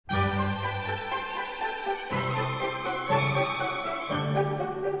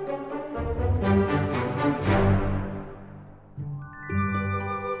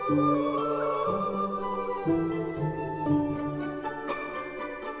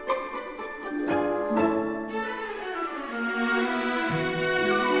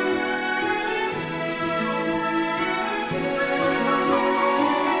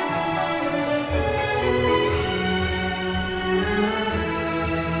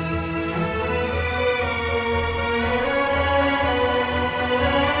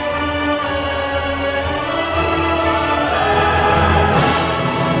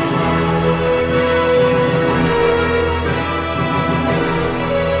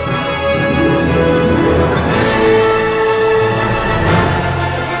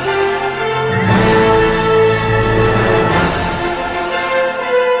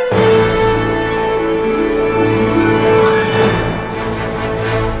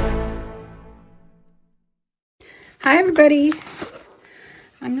Hi everybody.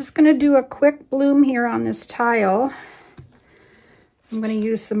 I'm just going to do a quick bloom here on this tile. I'm going to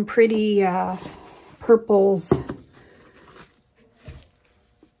use some pretty purples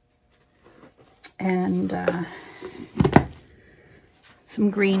and some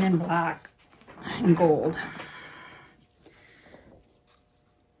green and black and gold.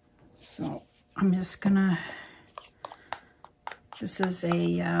 So I'm just gonna, this is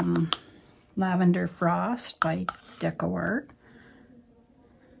a Lavender Frost by DecoArt.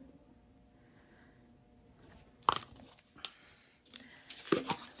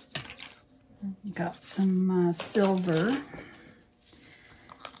 Got some silver.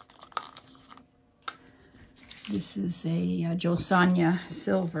 This is a JoSonja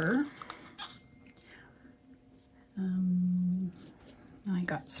silver. I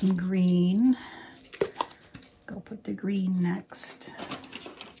got some green. Go put the green next.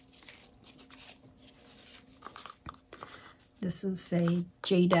 This is a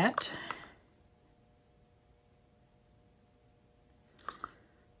Jadette.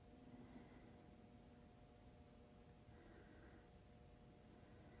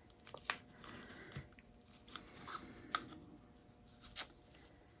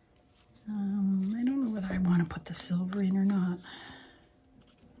 I don't know whether I want to put the silver in or not.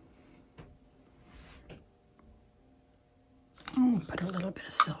 I'm gonna put a little bit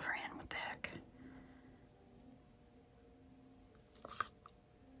of silver in. What the heck?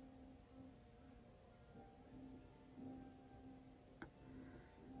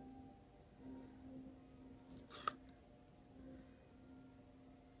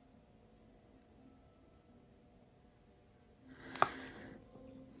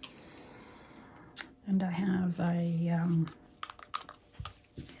 And I have a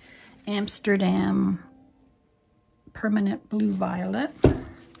Amsterdam Permanent Blue Violet.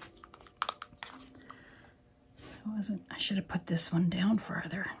 I should have put this one down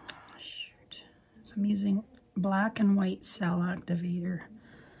farther. Shoot. So I'm using black and white cell activator.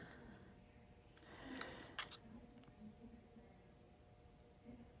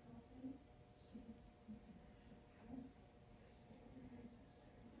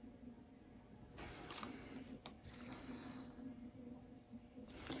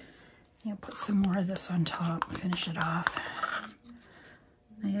 Yeah, put some more of this on top, finish it off.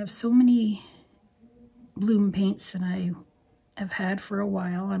 I have so many bloom paints that I have had for a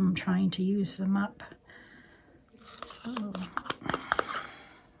while. I'm trying to use them up. So I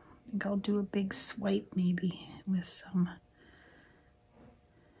think I'll do a big swipe maybe with some.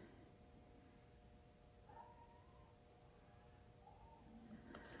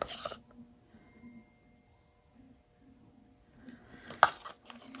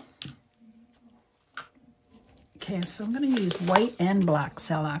 Okay, so I'm going to use white and black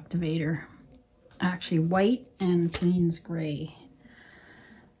cell activator. Actually, white and Payne's Gray.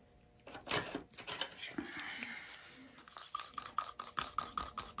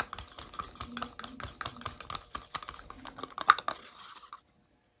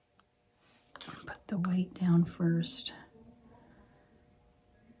 Put the white down first.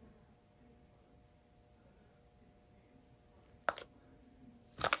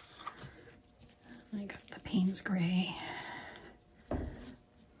 I got the Payne's Gray.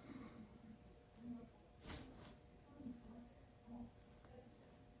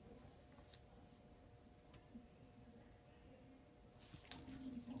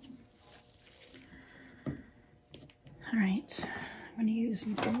 All right, I'm going to use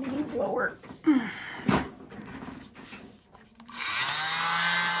my mini blower. I'm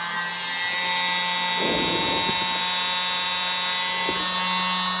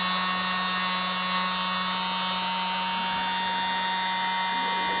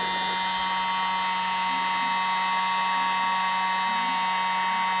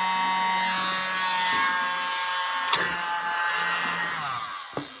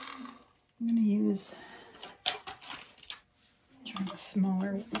going to use a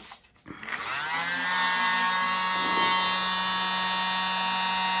smaller one.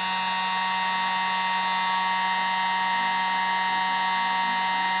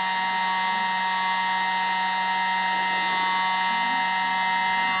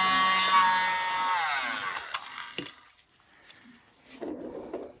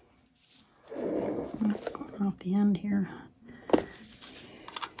 That's going off the end here.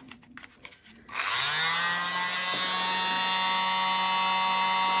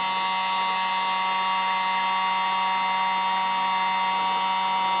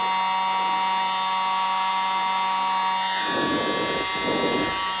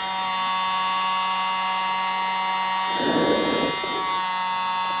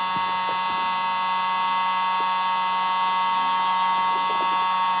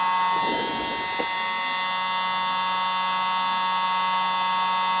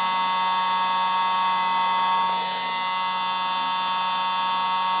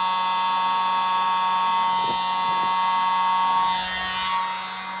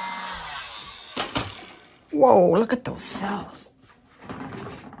 Whoa, look at those cells.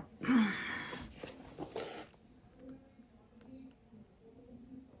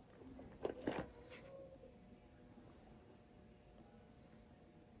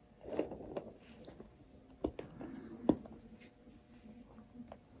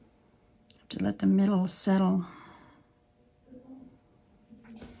 To let the middle settle.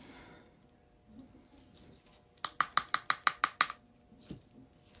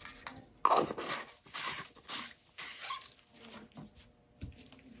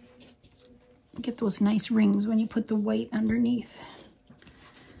 Get those nice rings when you put the white underneath.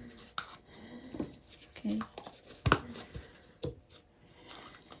 Okay.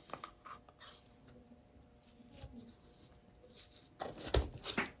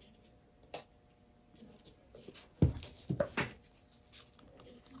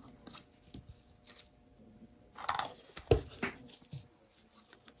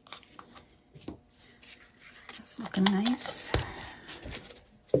 That's looking nice.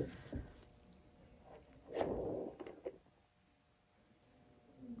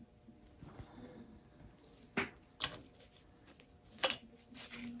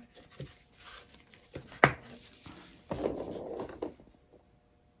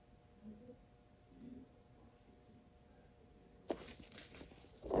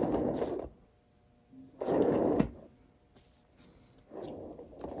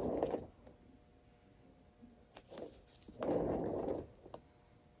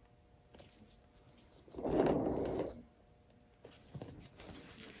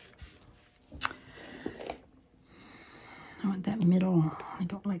 I want that middle. I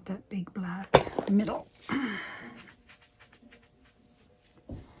don't like that big black middle.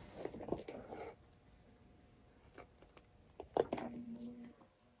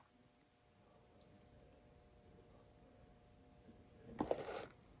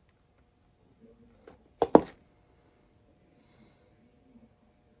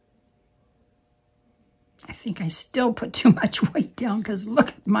 I think I still put too much white down because look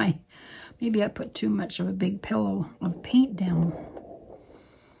at my, maybe I put too much of a big pillow of paint down.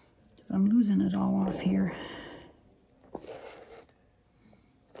 So I'm losing it all off here.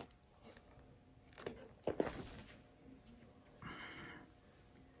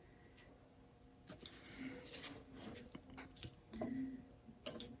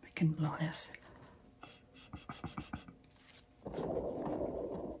 I can blow this.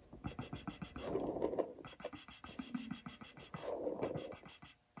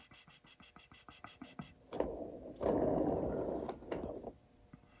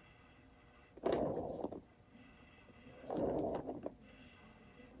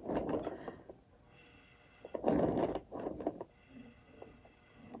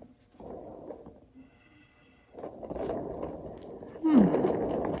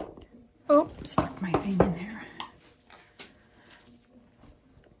 Oh, stuck my thing in there.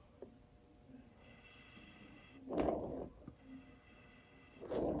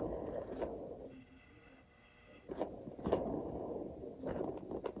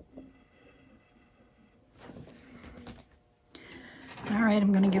 All right,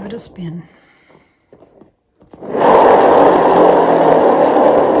 I'm going to give it a spin.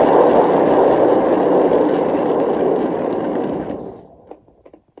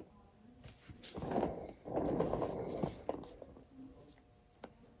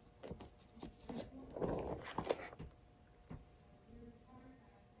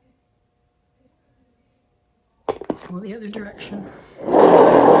 Go the other direction.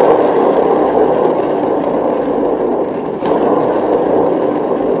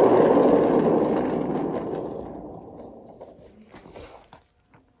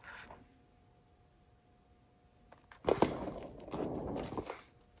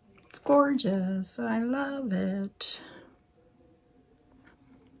 It's gorgeous. I love it.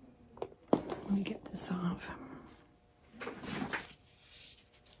 Let me get this off.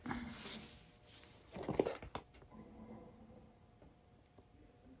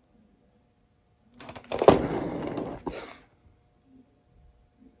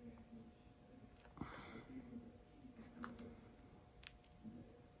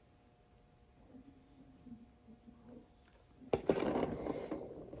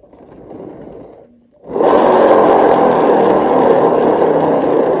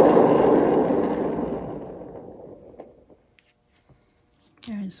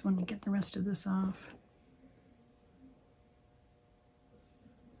 I just want to get the rest of this off.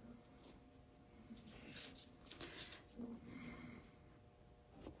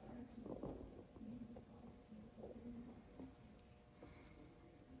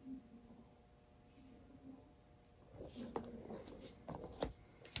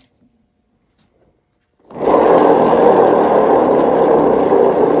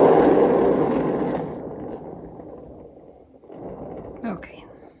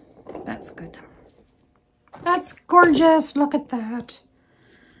 That's good. That's gorgeous. Look at that.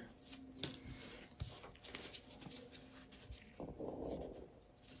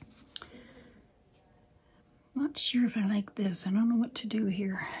 Not sure if I like this. I don't know what to do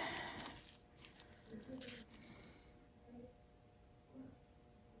here.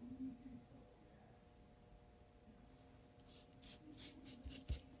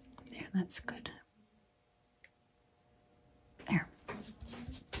 There, that's good. There.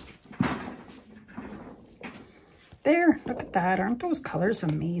 There, look at that. Aren't those colors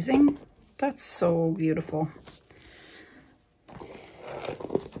amazing? That's so beautiful.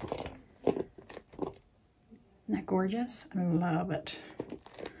 Isn't that gorgeous? I love it.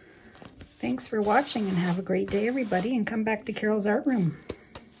 Thanks for watching and have a great day, everybody. And come back to Carol's Art Room.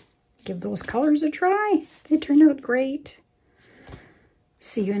 Give those colors a try. They turn out great.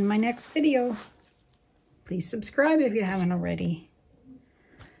 See you in my next video. Please subscribe if you haven't already.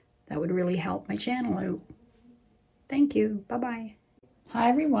 That would really help my channel out. Thank you. Bye-bye. Hi,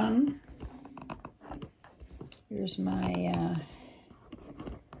 everyone. Here's my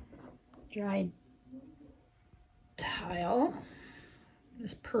dried tile.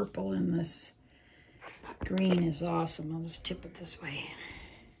 This purple and this green is awesome. I'll just tip it this way.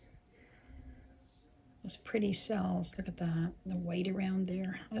 Those pretty cells. Look at that. The white around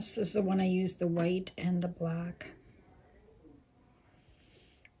there. This is the one I used, the white and the black.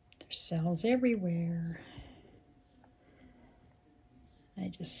 There's cells everywhere. I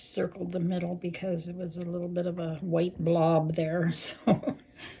just circled the middle because it was a little bit of a white blob there. So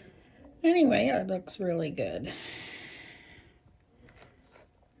anyway, it looks really good.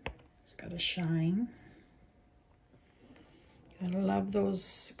 It's got a shine. I love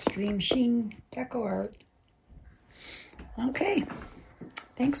those extreme sheen deco art. Okay.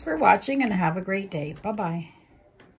 Thanks for watching and have a great day. Bye-bye.